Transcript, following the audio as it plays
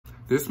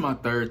This is my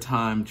third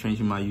time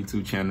changing my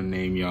YouTube channel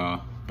name,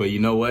 y'all. But you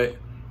know what?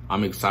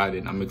 I'm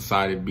excited. I'm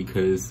excited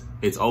because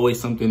it's always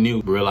something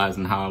new.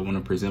 Realizing how I want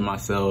to present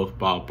myself,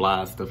 blah,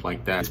 blah, stuff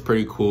like that. It's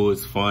pretty cool.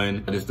 It's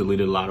fun. I just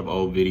deleted a lot of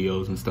old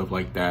videos and stuff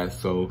like that.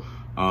 So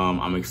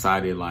I'm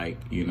excited. Like,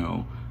 you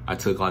know, I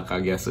took like,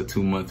 I guess, a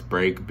 2-month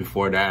break.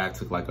 Before that, I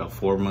took like a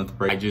 4-month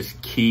break. I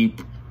just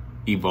keep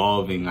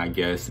evolving, I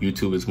guess.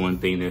 YouTube is one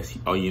thing that's,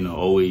 you know,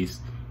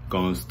 always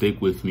gonna stick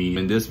with me.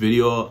 In this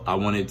video, I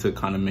wanted to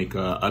kind of make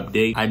a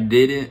update. I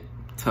didn't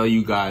tell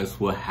you guys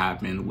what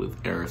happened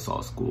with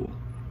Aerosol School.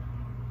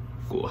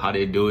 Cool. How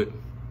did it do it?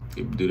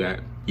 Did do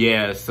that?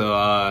 Yeah, so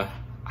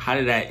how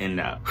did that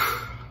end up?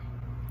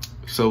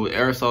 So with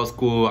Aerosol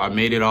School, I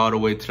made it all the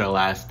way to the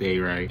last day,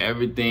 right?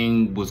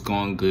 Everything was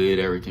going good.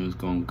 Everything was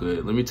going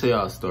good. Let me tell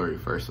y'all a story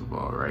first of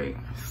all, right?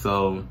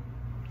 So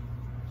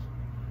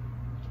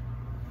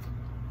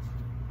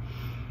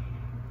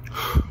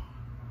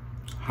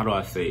how do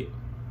I say it?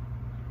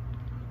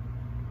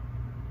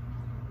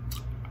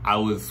 I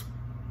was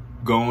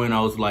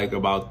like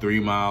about 3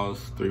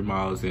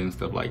 miles in,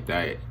 stuff like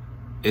that.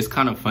 It's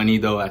kind of funny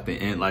though at the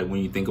end, like when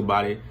you think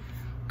about it,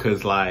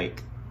 cause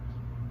like,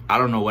 I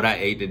don't know what I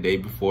ate the day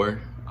before,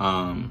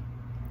 the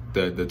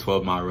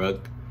 12-mile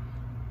rug,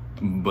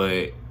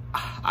 but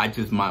I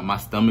just, my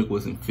stomach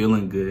wasn't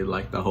feeling good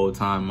like the whole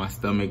time. My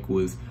stomach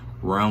was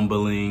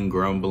rumbling,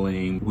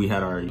 grumbling. We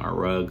had our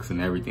rugs and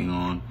everything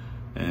on,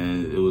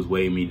 and it was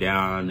weighing me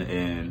down.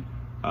 And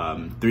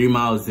 3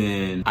 miles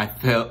in, I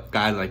felt,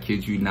 guys, I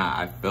kid you not,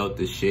 I felt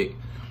the shit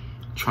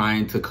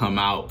trying to come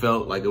out.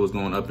 Felt like it was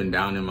going up and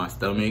down in my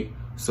stomach.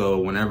 So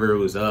whenever it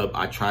was up,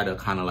 I tried to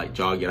kind of like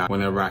jog it out.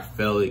 Whenever I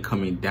felt it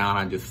coming down,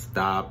 I just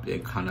stopped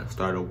and kind of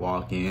started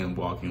walking.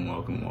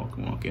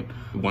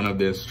 One of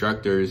the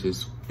instructors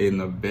is in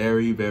the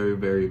very, very,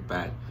 very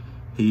back.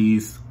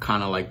 He's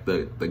kind of like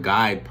the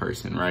guide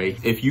person, right?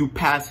 If you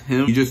pass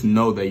him, you just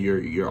know that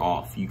you're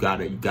off. You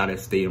gotta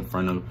stay in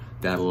front of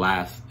that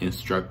last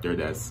instructor.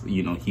 That's,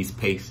 you know, he's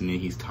pacing it,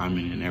 he's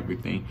timing it and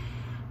everything.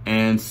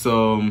 And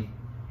so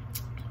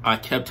I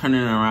kept turning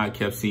around, I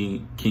kept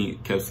seeing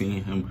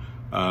him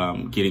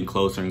getting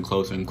closer and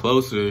closer and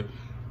closer.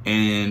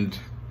 And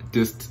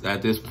just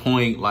at this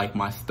point, like,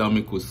 my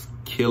stomach was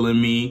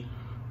killing me.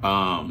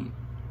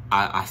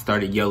 I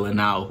started yelling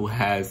out, who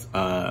has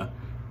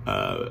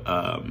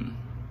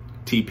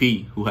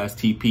TP, who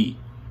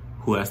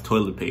has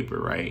toilet paper,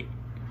 right?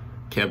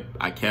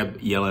 I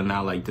kept yelling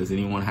out, like, does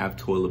anyone have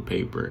toilet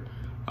paper?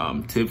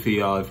 Tip for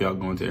y'all, if y'all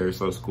going to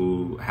Aerosol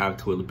School, have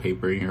toilet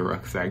paper in your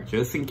rucksack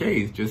just in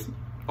case,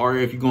 or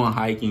if you're going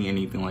hiking,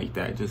 anything like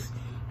that, just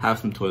have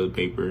some toilet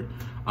paper.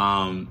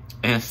 And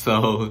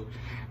so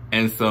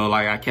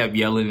like, I kept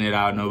yelling it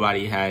out,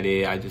 nobody had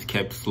it. I just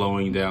kept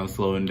slowing down,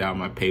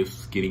 my pace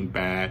was getting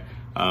bad.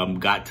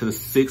 Got to the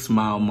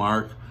 6-mile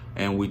mark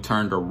and we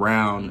turned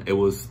around. It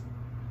was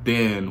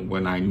then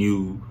when I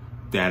knew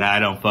that I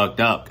done fucked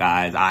up,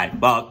 guys. I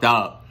fucked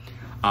up.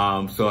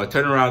 So I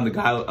turned around,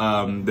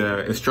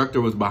 the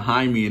instructor was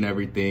behind me and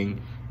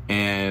everything,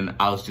 and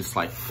I was just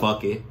like,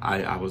 fuck it.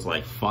 I was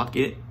like, fuck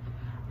it.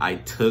 I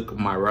took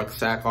my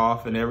rucksack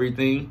off and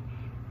everything,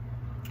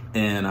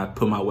 and I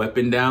put my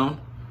weapon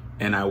down,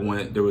 and I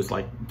went, there was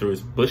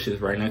bushes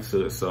right next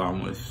to it, so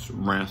I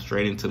ran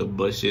straight into the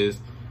bushes.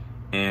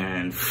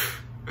 And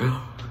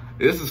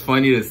this is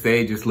funny to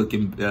say, just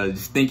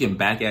thinking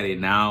back at it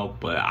now,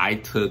 but I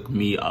took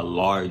me a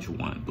large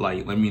one.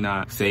 Like, let me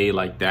not say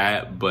like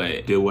that,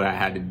 but did what I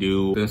had to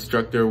do. The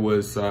instructor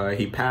was,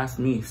 he passed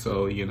me,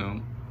 so, you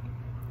know.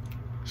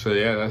 So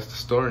yeah, that's the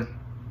story.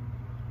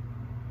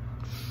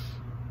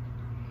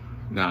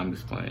 Nah, I'm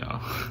just playing,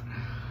 y'all.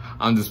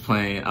 I'm just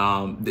playing.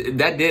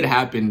 That did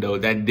happen though.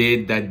 That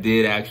did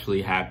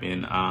actually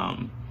happen.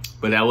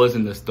 But that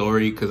wasn't the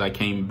story, because I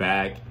came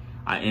back.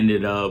 I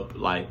ended up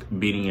like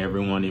beating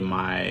everyone in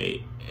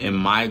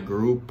my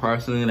group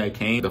personally that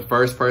came. The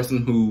first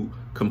person who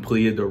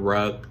completed the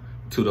rug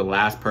to the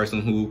last person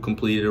who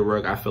completed the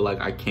rug, I feel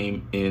like I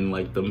came in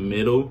like the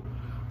middle.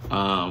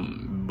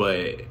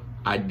 But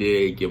I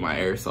did get my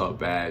Aerosol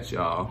badge,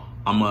 y'all.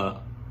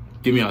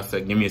 Give me a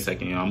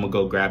second, y'all. I'm gonna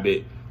go grab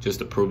it just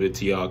to prove it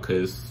to y'all,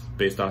 because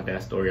based off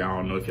that story, I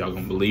don't know if y'all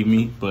gonna believe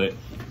me, but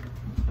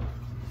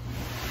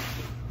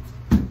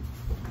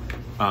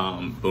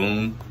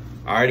boom.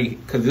 Already,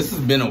 because this has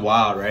been a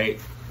while, right?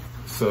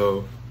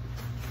 So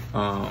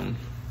I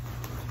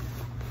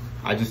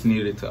just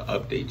needed to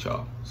update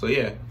y'all. So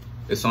yeah,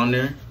 it's on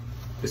there.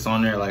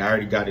 Like, I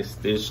already got it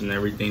stitched and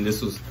everything.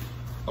 This was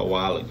a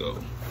while ago.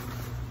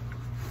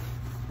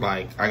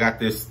 Like, I got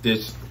this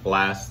stitched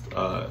last,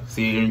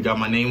 see, you got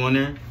my name on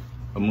there,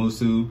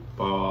 Amusu,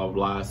 blah, blah,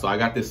 blah. So I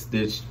got this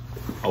stitched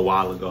a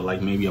while ago,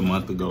 like maybe a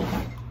month ago.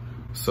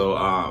 So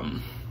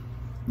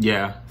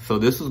yeah, so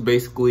this was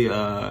basically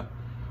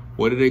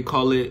what do they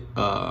call it?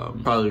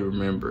 Probably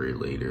remember it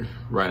later,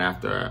 right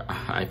after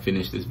I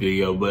finish this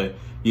video. But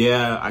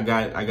yeah, I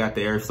got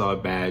the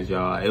Aerosol badge,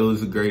 y'all. It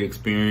was a great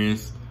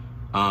experience.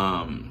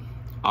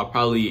 I'll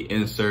probably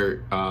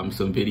insert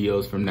some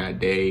videos from that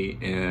day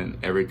and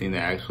everything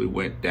that actually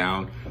went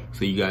down.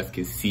 so you guys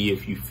can see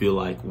if you feel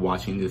like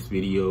watching this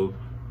video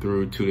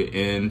through to the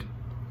end.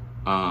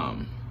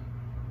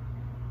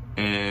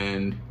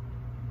 And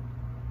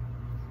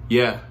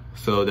yeah,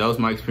 so that was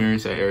my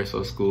experience at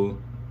airsoft school.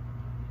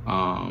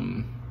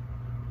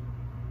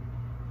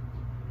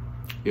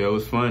 Yeah, it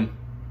was fun.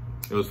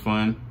 It was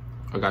fun.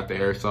 I got the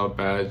airsoft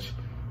badge,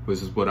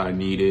 which is what I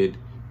needed.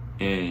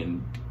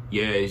 And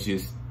yeah, it's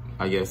just,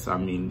 I guess, I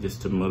mean,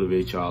 just to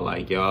motivate y'all,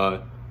 like,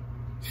 y'all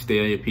stay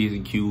on your P's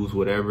and Q's,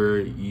 whatever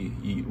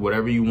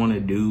you want to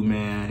do,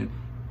 man.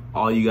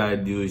 All you gotta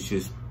do is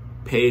just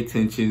pay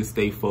attention,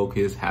 stay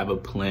focused, have a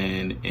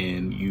plan,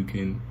 and you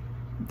can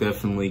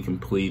definitely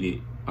complete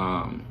it.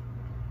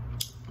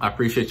 I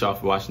appreciate y'all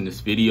for watching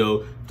this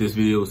video. If this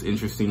video was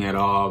interesting at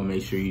all,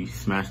 make sure you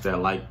smash that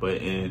like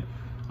button,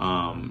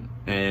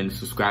 and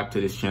subscribe to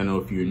this channel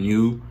if you're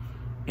new.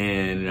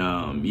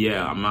 And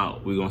yeah, I'm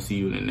out. We're gonna see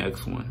you in the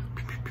next one.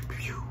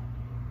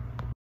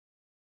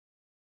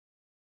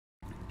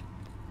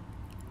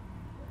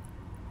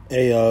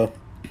 Hey y'all,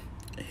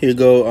 here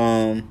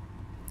go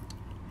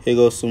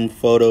some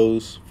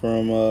photos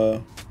from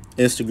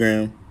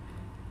Instagram.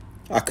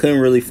 I couldn't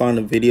really find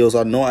the videos.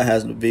 I know I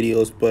had the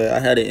videos, but I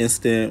had an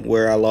incident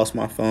where I lost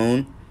my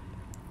phone.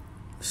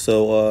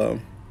 So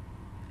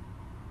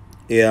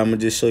yeah, I'm gonna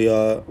just show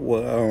y'all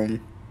what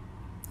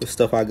the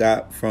stuff I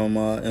got from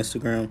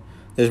Instagram.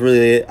 That's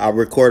really it. I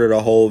recorded a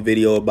whole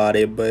video about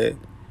it, but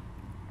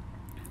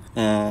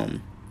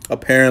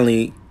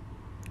apparently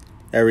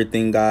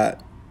everything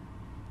got,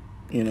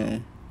 you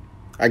know,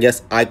 I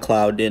guess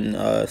iCloud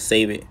didn't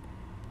save it.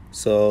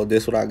 So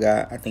this what I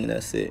got. I think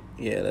that's it.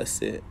 Yeah,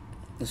 that's it.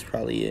 That's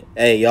probably it.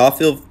 Hey,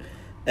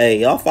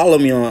 y'all follow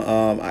me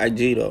on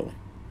IG though.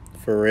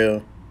 For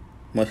real.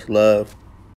 Much love.